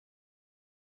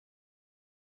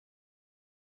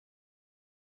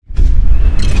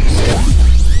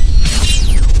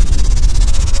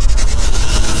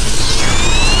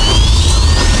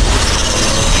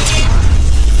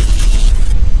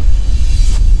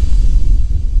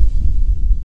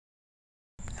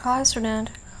Hi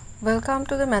student, welcome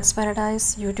to the Maths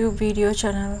Paradise YouTube video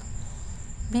channel.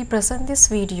 We present this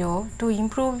video to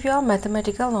improve your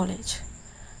mathematical knowledge.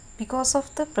 Because of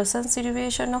the present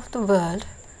situation of the world,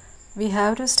 we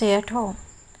have to stay at home.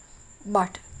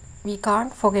 But we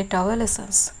can't forget our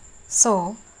lessons.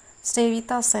 So, stay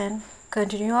with us and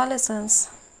continue our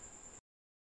lessons.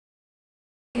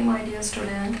 Okay, my dear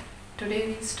student, today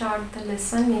we start the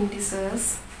lesson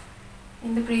indices.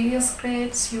 In the previous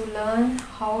grades, you learned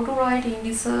how to write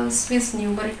indices with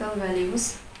numerical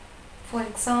values. For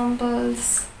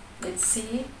examples, let's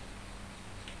see,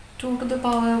 2 to the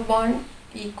power 1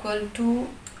 equal to,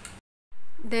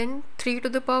 then 3 to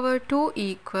the power 2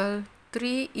 equal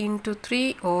 3 into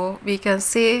 3, or we can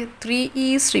say 3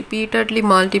 is repeatedly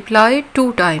multiplied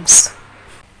 2 times.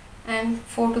 And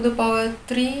 4 to the power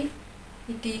 3,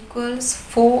 it equals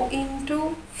 4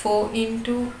 into 4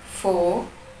 into 4.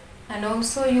 And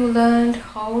also you learned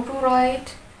how to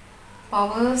write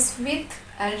powers with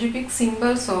algebraic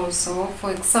symbols also.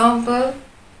 For example,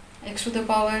 x to the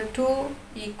power 2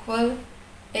 equal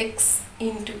x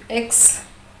into x,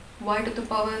 y to the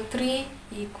power 3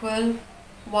 equal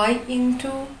y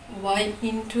into y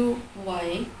into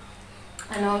y.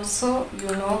 And also you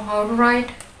know how to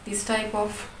write this type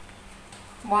of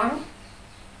one.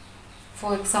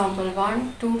 For example,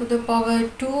 1, 2 to the power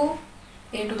 2,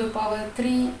 a to the power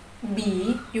 3,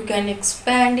 b, you can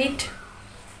expand it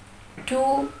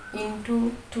 2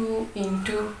 into 2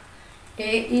 into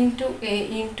a into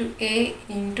a into a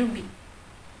into b.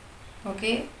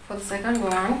 Okay, for the second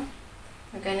one,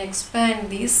 you can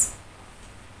expand this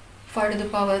 5 to the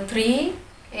power 3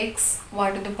 x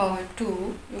y to the power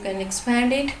 2, you can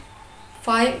expand it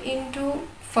 5 into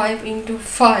 5 into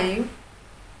 5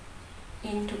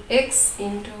 into x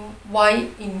into y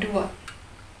into y.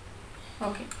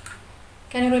 Okay,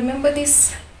 can you remember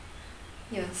this?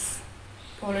 Yes,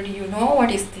 already you know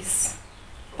what is this.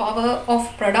 Power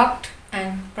of product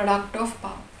and product of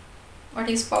power. What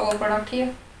is power product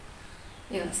here?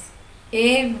 Yes,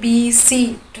 a, b,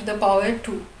 c to the power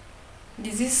 2.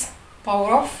 This is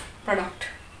power of product.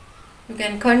 You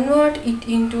can convert it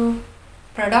into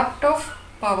product of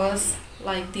powers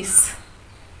like this.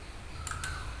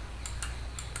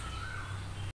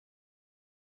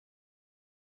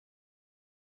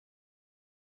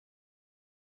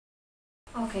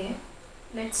 Okay,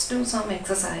 let's do some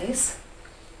exercise.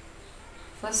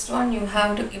 First one, you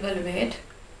have to evaluate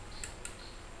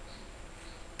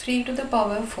 3 to the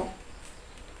power 4.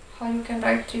 How you can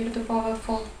write 3 to the power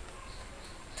 4?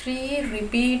 3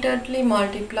 repeatedly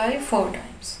multiply 4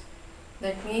 times.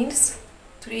 That means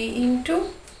 3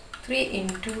 into 3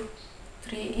 into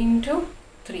 3 into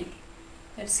 3.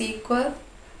 That's equal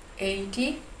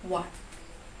 81.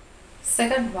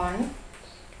 Second one,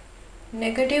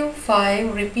 negative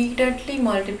 5 repeatedly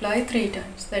multiply 3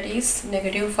 times. That is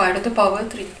negative 5 to the power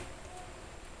 3.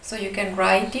 So you can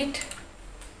write it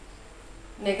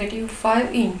negative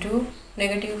 5 into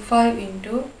negative 5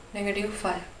 into negative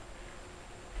 5.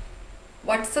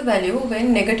 What's the value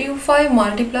when negative 5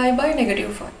 multiplied by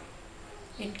negative 5?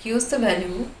 It gives the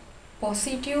value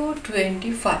positive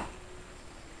 25.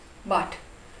 But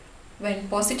when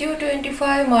positive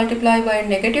 25 multiplied by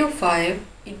negative 5,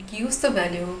 it gives the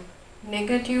value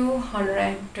negative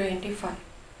 125.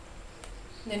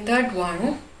 Then third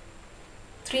one,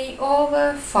 3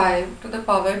 over 5 to the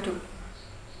power 2.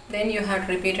 Then you have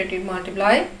repeatedly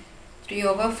multiply 3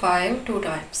 over 5 2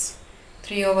 times.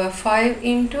 3 over 5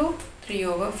 into 3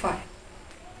 over 5.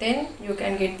 Then you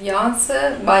can get the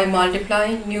answer by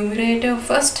multiplying numerator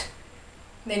first.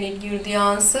 Then it gives the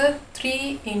answer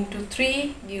 3 into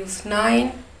 3 gives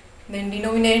 9. Then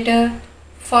denominator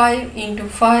 5 into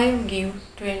 5 gives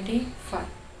 25.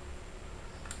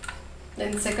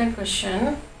 Then second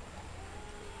question,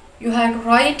 you have to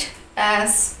write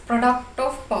as product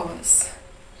of powers.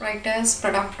 Write as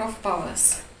product of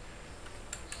powers.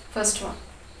 First one,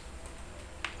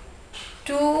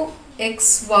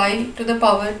 2xy to the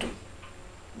power 2.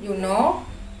 You know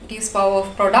it is power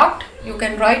of product. You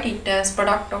can write it as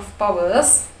product of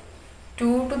powers.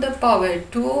 2 to the power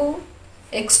 2,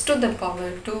 x to the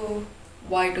power 2,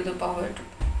 y to the power 2.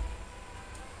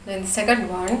 Then second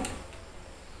one,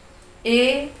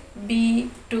 a, b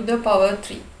to the power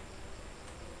 3.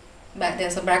 But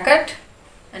there's a bracket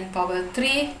and power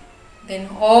 3. Then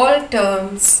all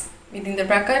terms within the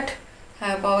bracket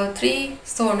have power 3.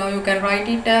 So now you can write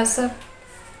it as a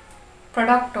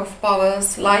product of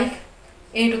powers like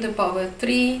a to the power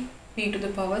 3, b to the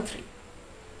power 3.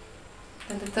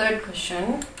 Then the third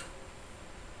question,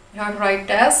 you have to write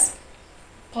as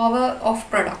power of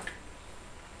product.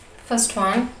 First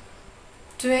one,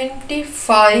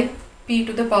 25 p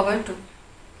to the power 2.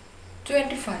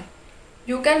 25.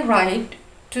 You can write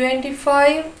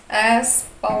 25 as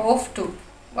power of 2.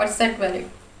 What's that value?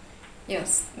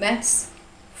 Yes, that's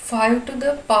 5 to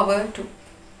the power 2.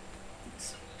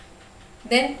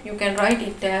 Then you can write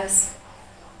it as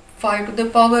 5 to the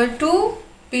power 2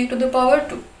 p to the power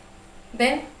 2.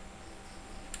 Then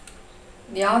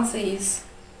the answer is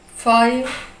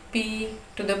 5p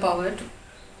to the power 2.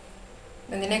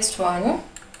 Then the next one,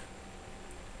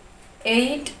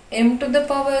 8m to the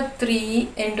power 3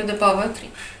 n to the power 3.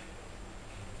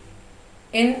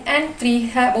 n and 3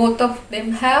 have, both of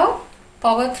them have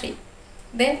power 3.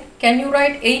 Then can you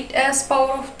write 8 as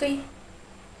power of 3?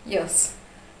 Yes.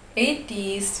 8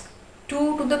 is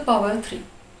 2 to the power 3.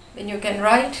 Then you can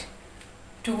write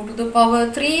 2 to the power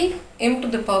 3 m to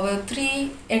the power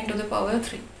 3 n to the power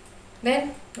 3.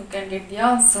 Then you can get the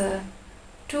answer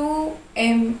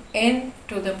 2mn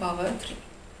to the power 3.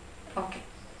 Okay.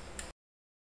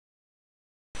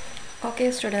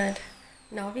 Okay student,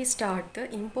 now we start the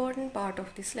important part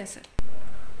of this lesson.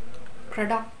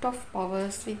 Product of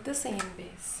powers with the same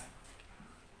base.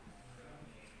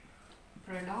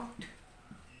 Product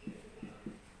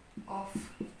of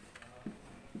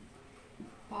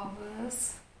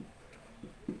powers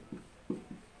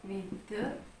with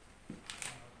the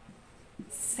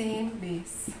same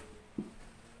base.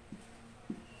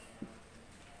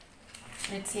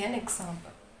 Let's see an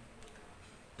example.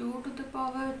 2 to the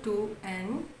power 2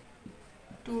 and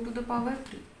 2 to the power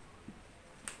 3.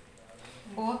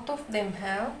 Both of them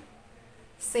have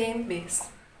same base,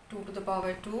 2 to the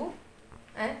power 2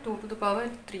 and 2 to the power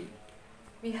 3.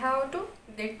 We have to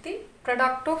get the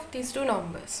product of these two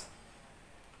numbers.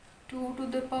 2 to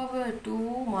the power 2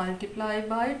 multiplied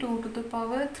by 2 to the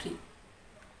power 3.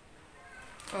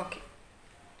 Okay.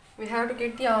 We have to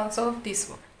get the answer of this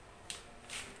one.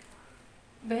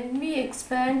 When we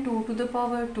expand 2 to the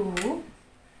power 2,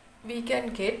 we can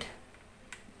get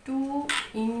 2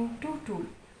 into 2.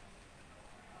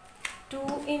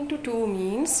 2 into 2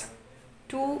 means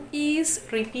 2 is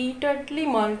repeatedly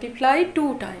multiplied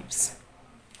 2 times.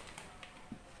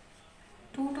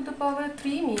 2 to the power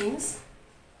 3 means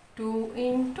 2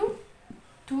 into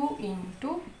 2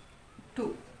 into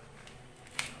 2.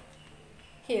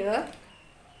 Here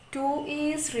 2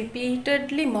 is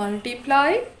repeatedly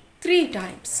multiplied 3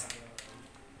 times.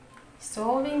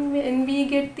 So when we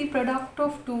get the product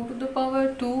of 2 to the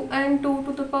power 2 and 2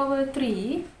 to the power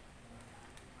 3,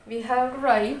 we have to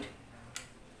write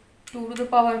 2 to the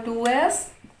power 2 as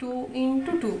 2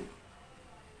 into 2.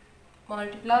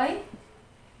 Multiply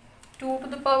 2 to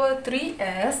the power 3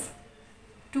 as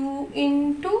 2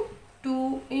 into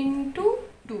 2 into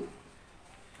 2.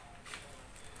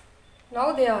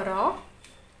 Now there are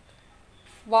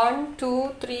 1,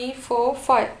 2, 3, 4,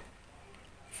 5.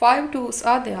 5 2's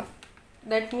are there.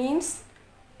 That means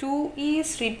 2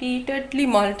 is repeatedly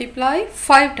multiplied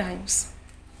 5 times.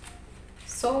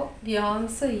 So the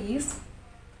answer is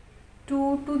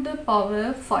 2 to the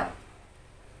power 5.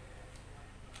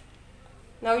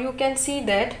 Now you can see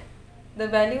that the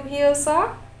value here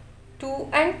are 2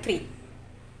 and 3.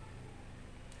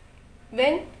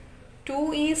 When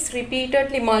 2 is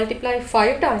repeatedly multiplied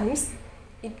 5 times,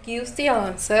 it gives the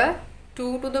answer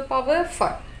 2 to the power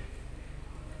 5.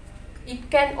 It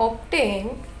can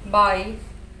obtain by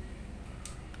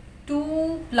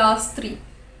 2 plus 3.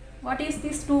 What is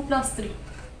this 2 plus 3?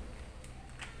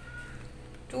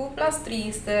 2 plus 3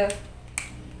 is the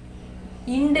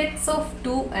index of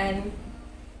 2 and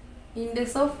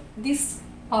index of this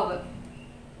power.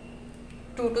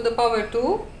 2 to the power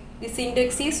 2, this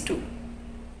index is 2.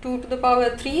 2 to the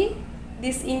power 3,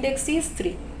 this index is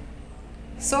 3.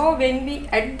 So when we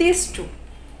add these two,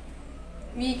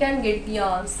 we can get the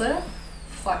answer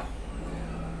 5.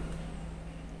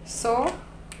 So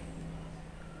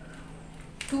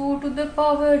 2 to the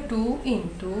power 2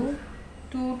 into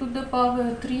 2 to the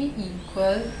power 3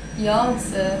 equal the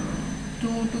answer 2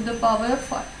 to the power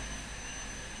 5.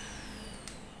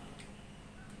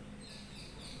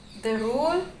 The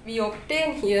rule we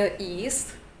obtain here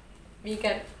is we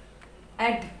can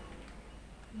add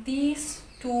these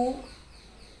two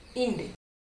indices.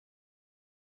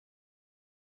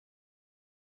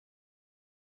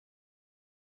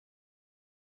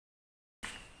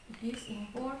 It is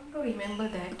important to remember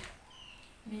that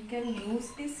we can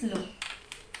use this law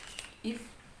if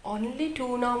only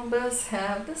two numbers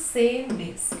have the same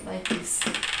base, like this.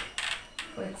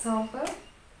 For example,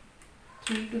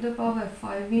 3 to the power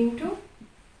 5 into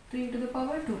 3 to the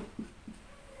power 2.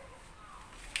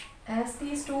 As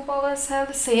these two powers have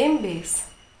the same base,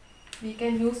 we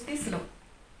can use this law.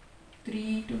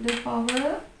 3 to the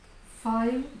power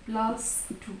 5 plus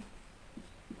 2.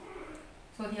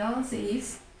 So the answer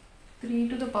is 3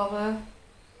 to the power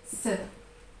 7.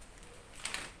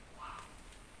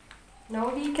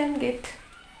 Now we can get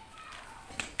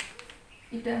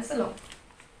it as a log.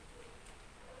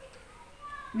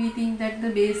 We think that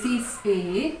the base is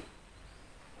a,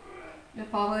 the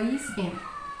power is n.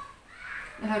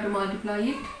 We have to multiply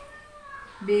it,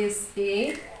 base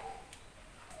a,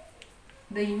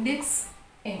 the index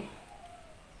n.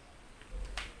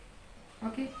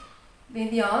 Okay, then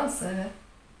the answer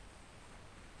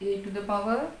a to the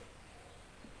power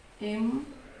m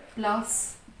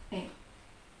plus n.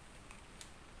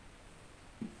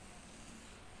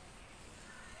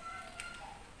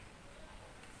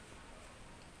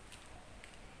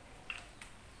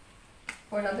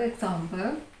 For another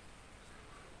example,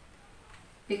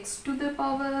 x to the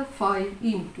power 5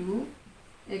 into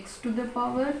x to the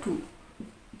power 2.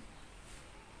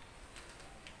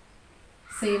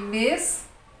 Same base,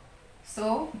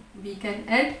 so we can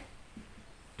add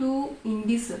 2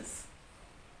 indices.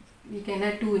 We can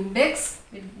add 2 index,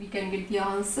 we can get the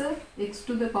answer x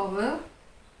to the power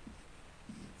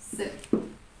 7.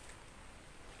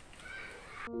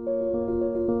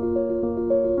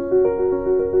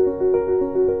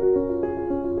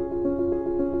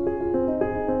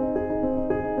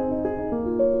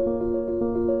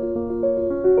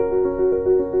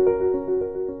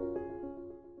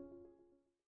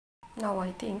 Now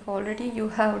I think already you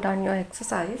have done your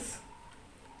exercise.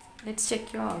 Let's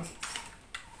check your answers.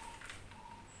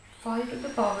 5 to the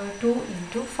power 2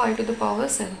 into 5 to the power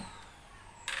 7.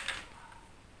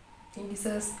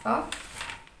 Indices are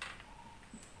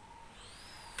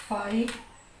 5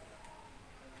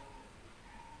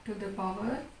 to the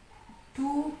power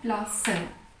 2 plus 7.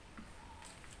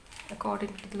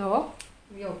 According to the law,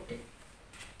 we obtain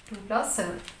 2 plus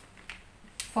 7.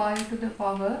 5 to the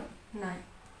power 9.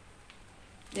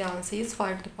 The answer is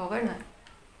 5 to the power 9.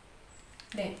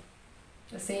 Then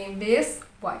the same base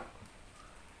y.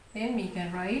 Then we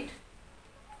can write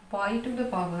y to the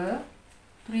power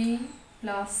 3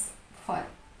 plus 5.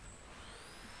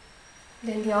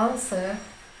 Then the answer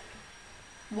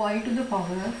y to the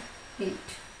power 8.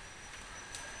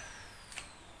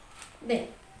 Then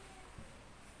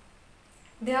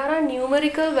there are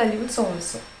numerical values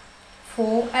also,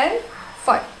 4 and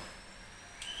 5.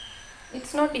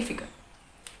 It's not difficult.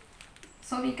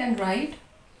 So we can write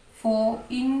 4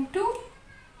 into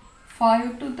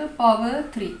 5 to the power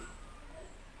 3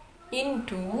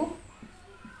 into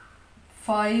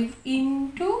 5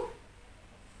 into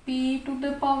p to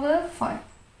the power 5.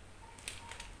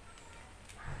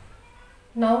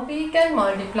 Now we can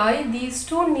multiply these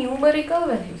two numerical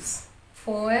values,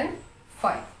 4 and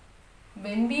 5.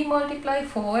 When we multiply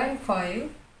 4 and 5,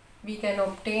 we can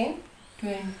obtain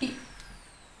 20.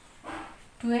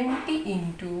 20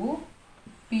 into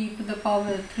p to the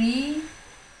power 3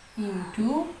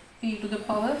 into p to the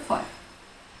power 5.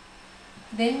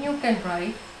 Then you can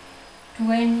write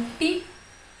 20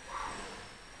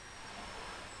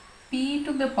 p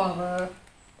to the power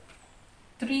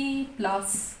 3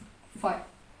 plus 5.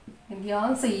 And the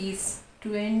answer is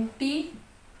 20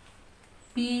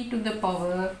 p to the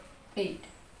power 8.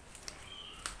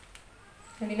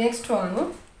 And the next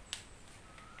one,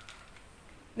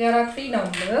 there are 3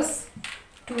 numbers,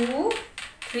 2,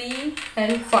 3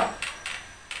 and 5.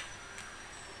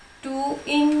 2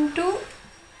 into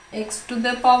x to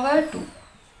the power 2.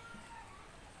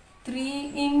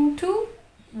 3 into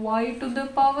y to the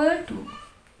power 2.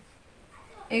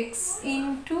 X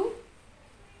into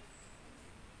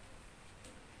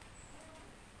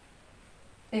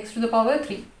x to the power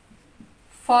 3.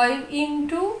 5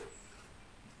 into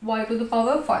y to the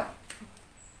power 5.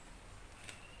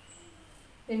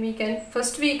 Then we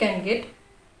can get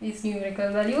these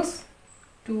numerical values,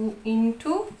 2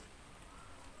 into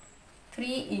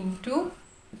 3 into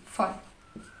 5.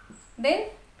 Then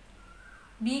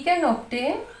we can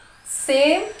obtain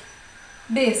same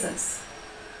bases.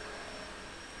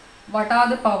 What are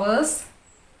the powers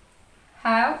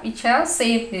which have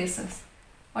same bases?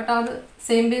 What are the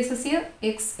same bases here?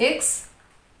 X, x,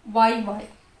 y, y.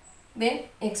 Then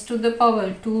x to the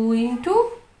power 2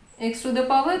 into x to the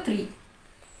power 3.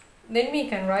 Then we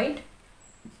can write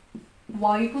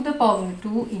y to the power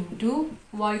 2 into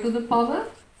y to the power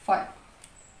 5.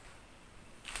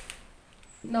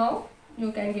 Now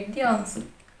you can get the answer.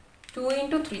 2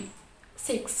 into 3,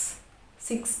 6.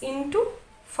 6 into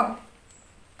 5,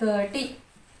 30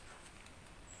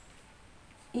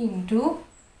 into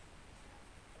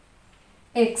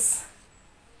x.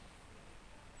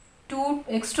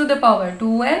 2x to the power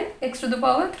 2 and x to the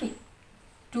power 3.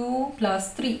 2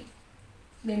 plus 3.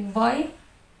 Then y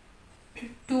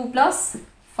 2 plus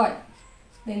 5.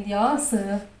 Then the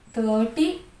answer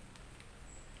 30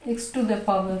 x to the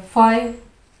power 5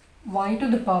 y to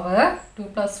the power 2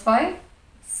 plus 5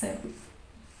 7.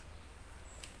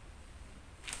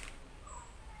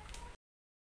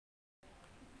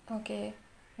 Okay,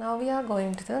 now we are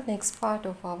going to the next part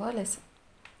of our lesson.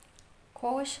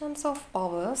 Quotients of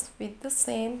powers with the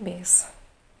same base.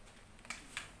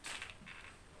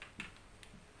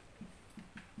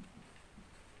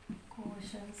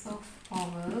 Quotients of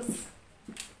powers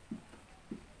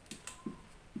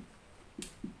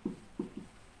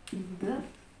with the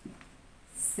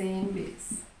same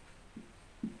base.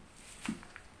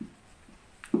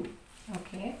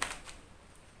 Okay,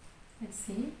 let's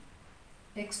see.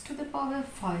 X to the power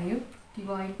 5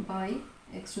 divided by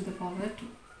x to the power 2.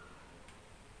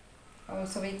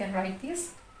 So we can write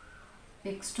this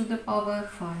x to the power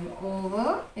 5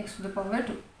 over x to the power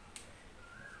 2.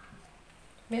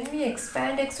 When we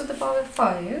expand x to the power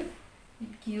 5,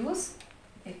 it gives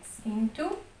x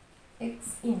into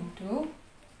x into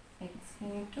x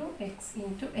into x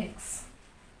into x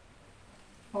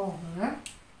over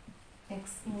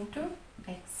x into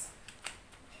x.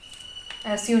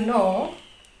 As you know,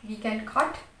 we can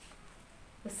cut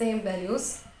the same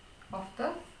values of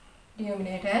the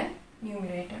denominator and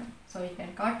numerator. So we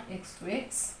can cut x to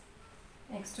x,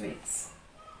 x to x.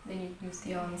 Then it gives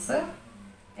the answer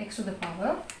x to the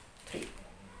power 3.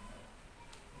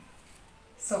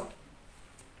 So,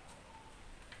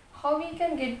 how we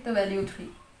can get the value 3?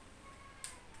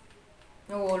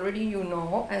 Now already you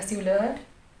know, as you learned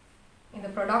in the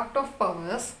product of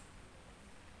powers,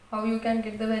 how you can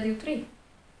get the value 3.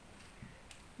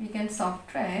 We can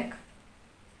subtract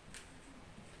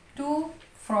 2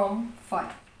 from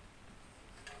 5.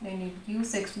 Then it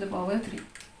gives x to the power 3.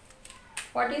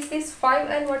 What is this 5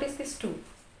 and what is this 2?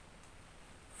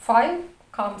 5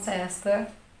 comes as the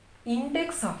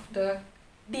index of the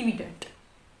dividend.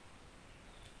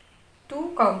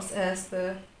 2 comes as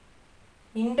the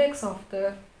index of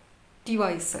the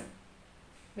divisor.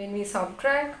 When we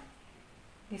subtract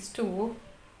these 2,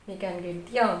 we can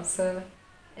get the answer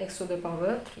x to the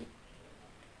power 3.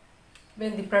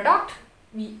 When the product,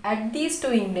 we add these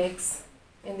two index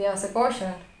and there is a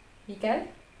quotient, we can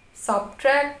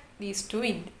subtract these two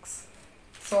index.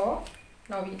 So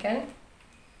now we can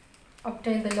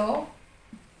obtain the law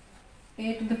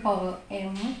a to the power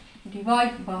m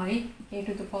divided by a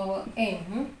to the power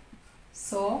n.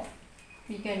 So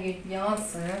we can get the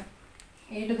answer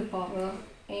a to the power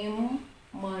m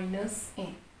minus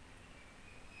n.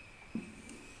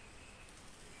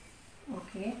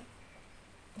 Okay,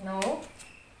 now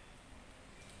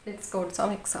let's go to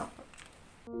some example.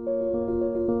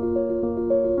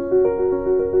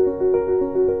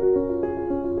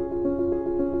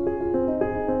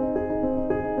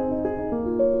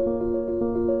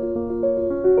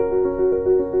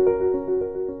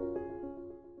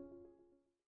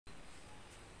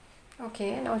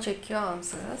 Okay, now check your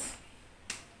answers.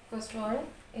 First one,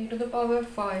 a to the power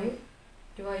 5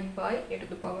 divided by a to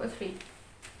the power 3.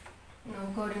 Now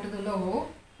according to the law,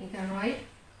 we can write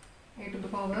a to the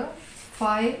power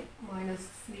 5 minus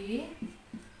 3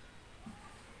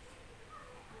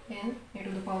 and a to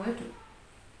the power 2.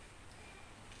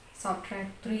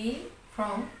 Subtract 3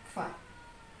 from 5.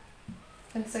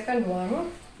 And second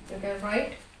one, you can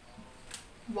write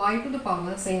y to the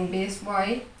power, same base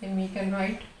y, and we can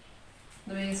write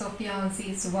the base of the answer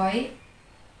is y.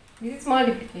 This is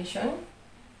multiplication,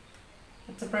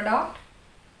 it's a product.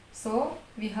 So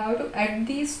we have to add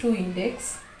these two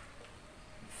index.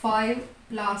 5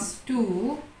 plus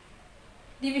 2,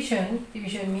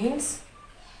 division means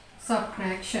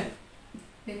subtraction.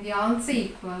 Then the answer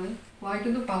equal y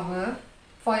to the power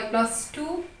 5 plus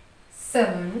 2,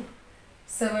 7,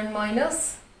 7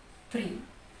 minus 3,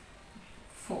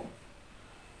 4.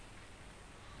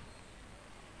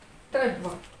 Third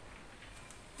one,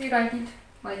 we write it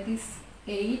by this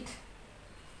 8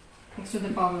 x to the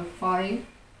power 5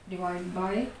 divided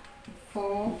by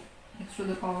 4 x to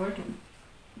the power 2.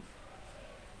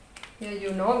 Here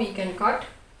you know we can cut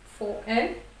 4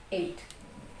 and 8.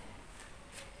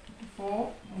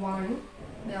 4, 1,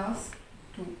 there's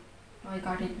 2. I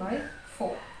cut it by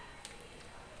 4.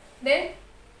 Then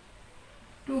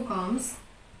 2 comes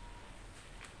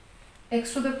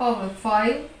x to the power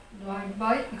 5 divided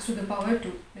by x to the power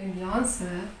 2. Then the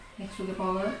answer x to the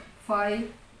power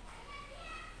 5.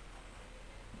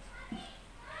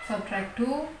 Subtract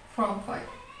 2 from 5.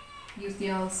 Gives the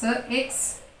answer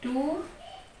x 2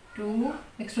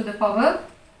 x to the power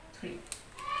 3.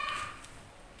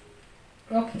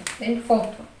 Okay, then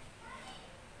fourth one.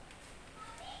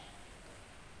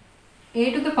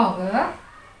 A to the power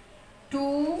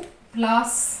 2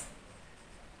 plus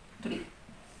 3.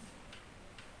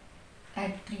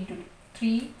 Add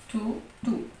 3 to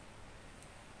 2.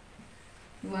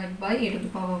 Divide by a to the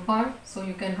power 1. So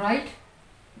you can write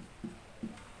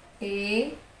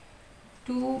a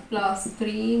 2 plus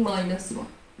 3 minus 1.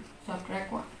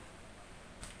 Subtract 1.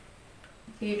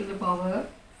 A to the power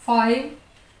 5.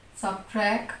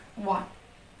 Subtract 1.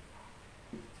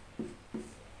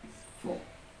 4.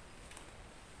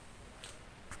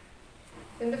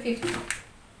 Then the fifth one.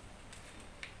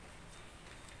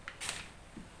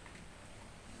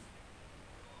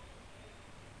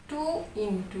 2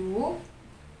 into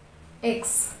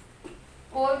x.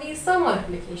 All these are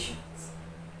multiplications.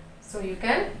 So you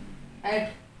can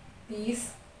add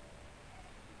these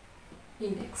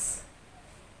index.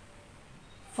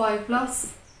 5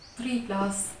 plus 3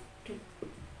 plus 2.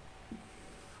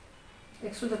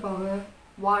 X to the power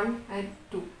 1 and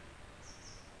 2.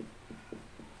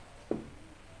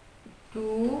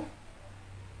 2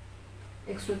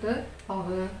 x to the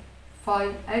power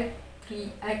 5 and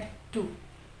 3 and 2.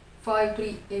 5,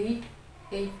 3, 8,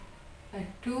 8 and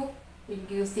 2, it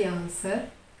gives the answer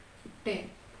 10.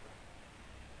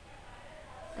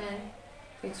 And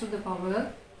x to the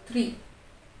power 3.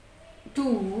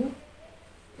 2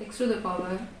 x to the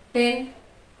power 10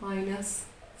 minus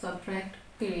subtract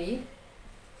 3.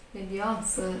 Then the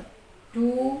answer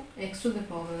 2 x to the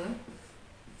power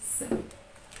 7.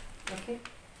 Okay.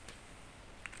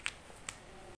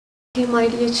 Okay, my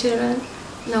dear children.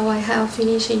 Now I have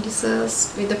finished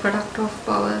indices with the product of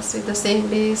powers with the same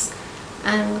base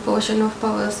and quotient of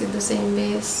powers with the same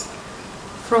base.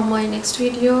 From my next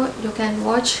video you can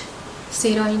watch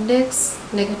zero index,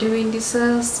 negative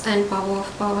indices and power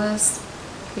of powers.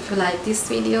 If you like these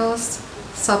videos,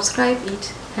 subscribe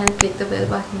it and click the bell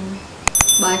button.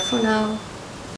 Bye for now.